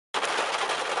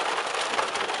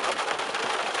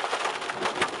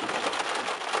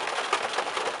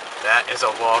That is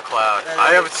a wall cloud.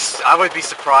 I would be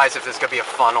surprised if there's gonna be a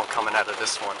funnel coming out of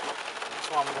this one. That's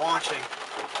what I'm launching.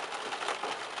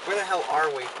 Where the hell are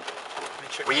we? Let me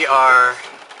check. We are.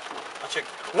 I'll check.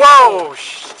 Whoa!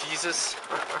 Jesus.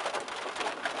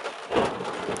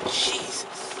 Jesus.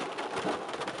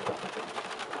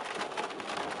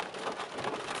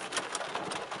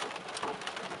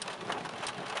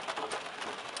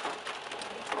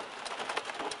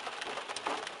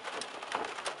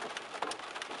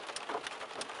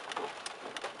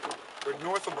 We're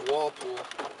north of Walpole.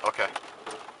 Okay.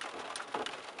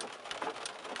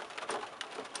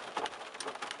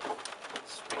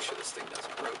 Let's make sure this thing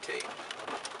doesn't rotate.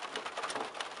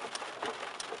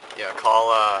 Yeah,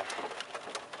 call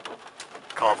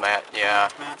Matt. Yeah.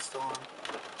 Matt's still on.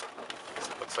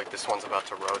 It looks like this one's about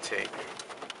to rotate.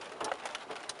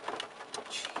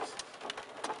 Jesus.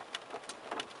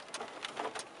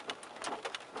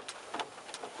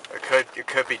 It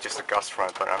could be just a gust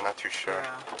front, but I'm not too sure.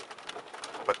 Yeah.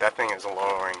 But that thing is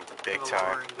lowering big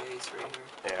time. Lowering base right here.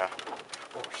 Yeah.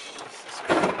 Oh, Jesus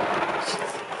Christ.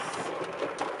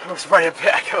 It was right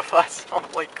back of us.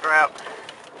 Holy crap.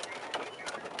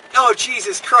 Oh,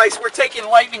 Jesus Christ. We're taking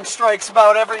lightning strikes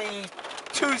about every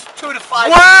 2 to 5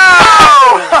 Wow!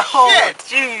 Oh, shit!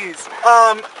 Jeez.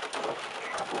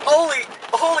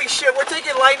 Holy shit. We're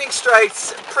taking lightning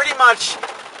strikes pretty much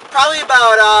probably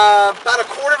about a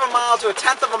quarter of a mile to a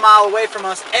tenth of a mile away from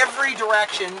us every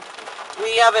direction.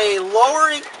 We have a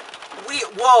lowering.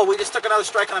 Whoa! We just took another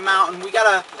strike on a mountain. We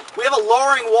have a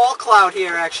lowering wall cloud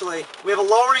here. Actually, we have a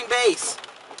lowering base.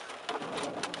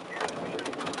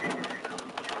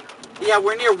 Yeah,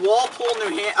 we're near Walpole,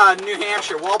 New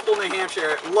Hampshire. Walpole, New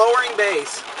Hampshire. Lowering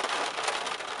base.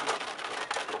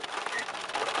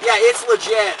 Yeah, it's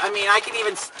legit. I mean, I can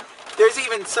even. There's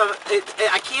even some.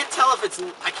 I can't tell if it's.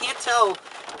 I can't tell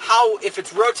if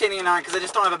it's rotating or not because I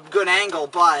just don't have a good angle.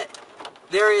 But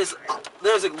there's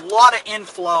a lot of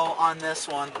inflow on this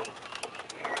one.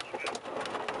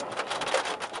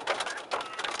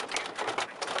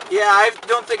 Yeah, I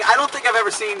don't think I've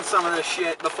ever seen some of this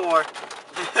shit before.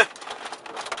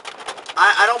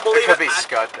 I don't believe it. Could be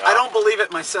scud, though. I don't believe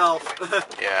it myself.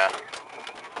 Yeah.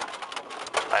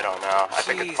 I don't know. I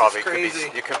think it probably could be.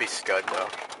 It could be scud though.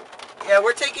 Yeah,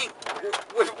 we're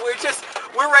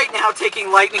right now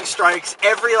taking lightning strikes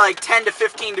every like 10 to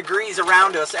 15 degrees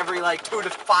around us every like 2 to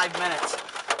 5 minutes.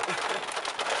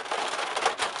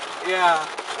 Yeah.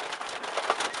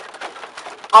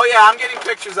 Oh yeah, I'm getting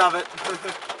pictures of it.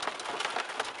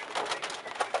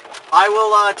 I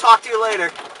will talk to you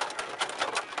later.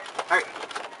 All right.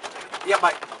 Yeah,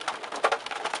 bye.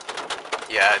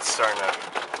 Yeah, it's starting to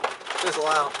fizzle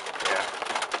out. Yeah.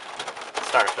 It's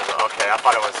starting to fizzle. Okay, I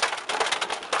thought it was.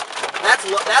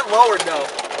 That lowered though.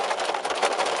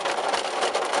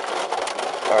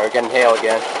 Alright, we're getting hail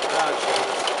again. Oh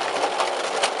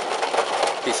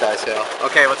jeez. Peace size hail.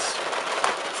 Okay, let's.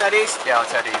 Is that east? Yeah,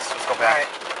 let's head east. Let's go back.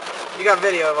 Alright. You got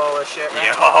video of all this shit, right?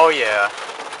 Yeah. Oh yeah.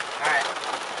 Alright.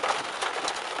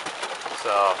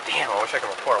 So, damn, I wish I could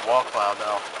report a wall cloud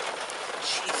though.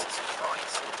 Jesus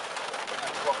Christ. I'm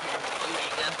gonna go up here and beauty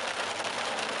again.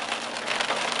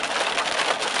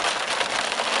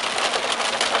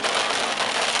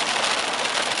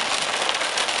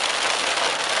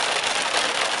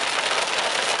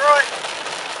 Screw it.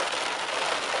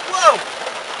 Whoa!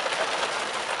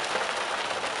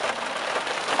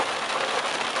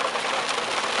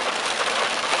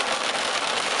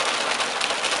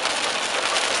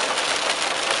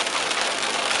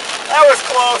 That was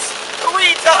close.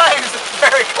 3 times.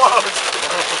 Very close.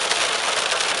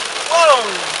 Whoa.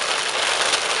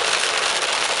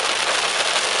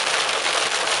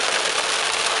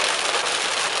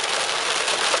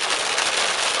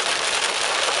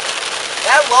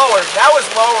 That lowered. That was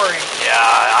lowering.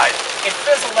 Yeah, It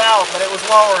fizzled out, but it was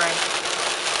lowering.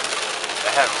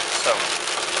 I had some.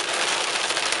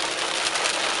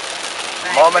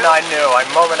 The moment I knew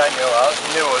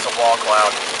it was a wall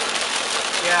cloud.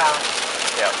 Yeah.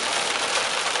 Yep.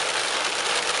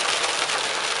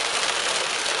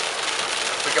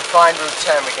 If we can find Route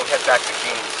 10, we can head back to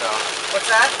Keene, so. What's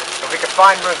that? If we can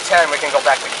find Route 10, we can go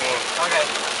back to Keene. Okay.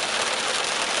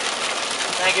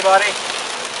 Thank you, buddy.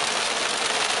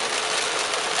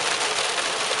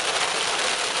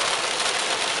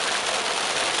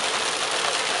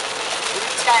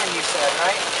 Route 10, you said,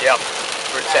 right? Yep.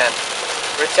 Route 10.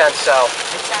 Route 10 south.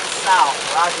 Route 10 south.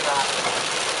 Roger that.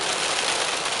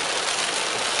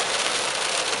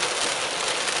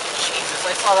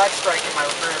 I saw that strike in my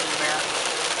rearview mirror.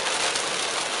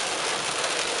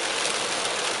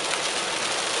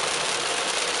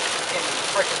 Getting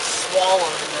freaking swallowed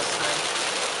in this thing.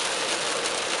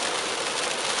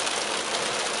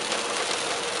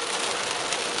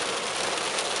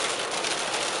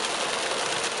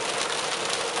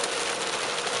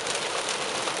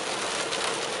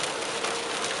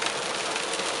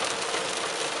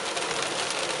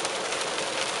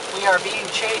 are being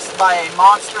chased by a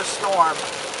monster storm.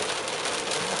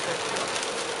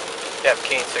 Yeah,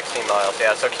 Keene 16 miles.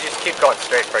 Yeah, so you just keep going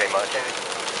straight pretty much.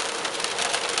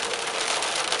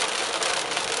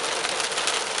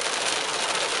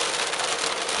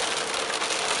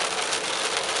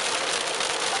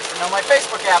 No, my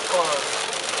Facebook app closed.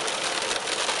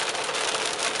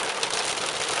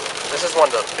 This is one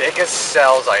of the biggest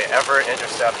cells I ever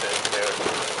intercepted, dude.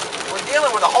 We're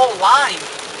dealing with a whole line.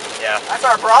 Yeah. That's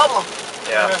our problem.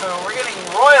 Yeah. We're getting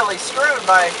royally screwed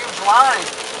by a huge line.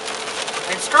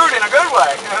 And screwed in a good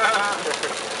way.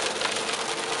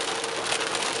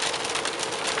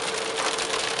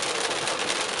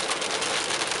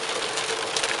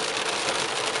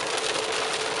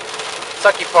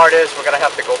 Sucky part is we're gonna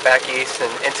have to go back east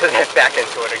and back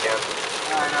into it again.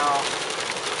 I know.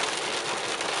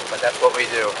 But that's what we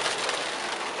do.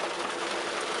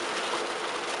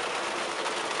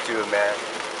 Dude, man.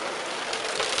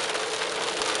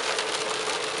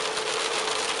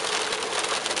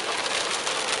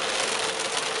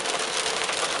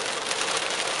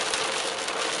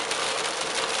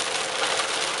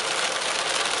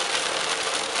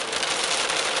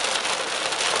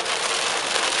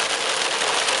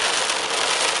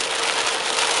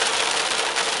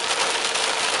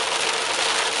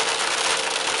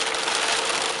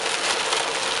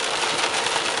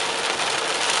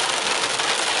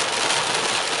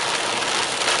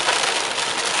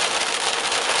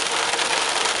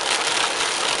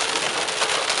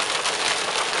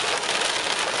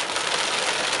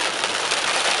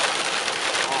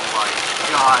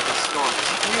 God, this storm is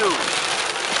huge.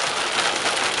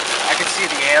 I can see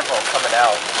the anvil coming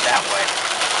out that way.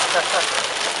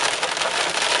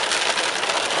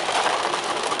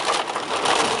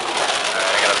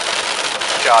 Alright, I got a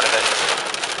shot of it.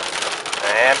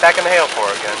 And back in the hail for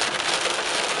again.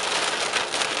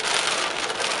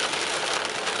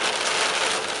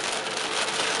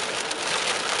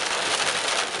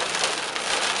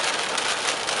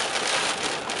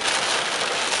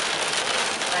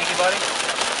 Thank you, buddy.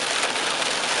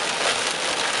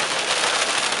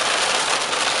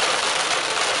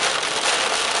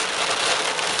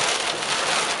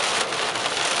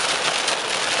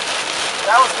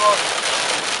 That was close.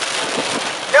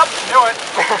 Yep, knew it.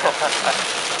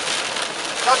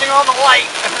 Touching on the light.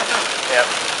 Yep.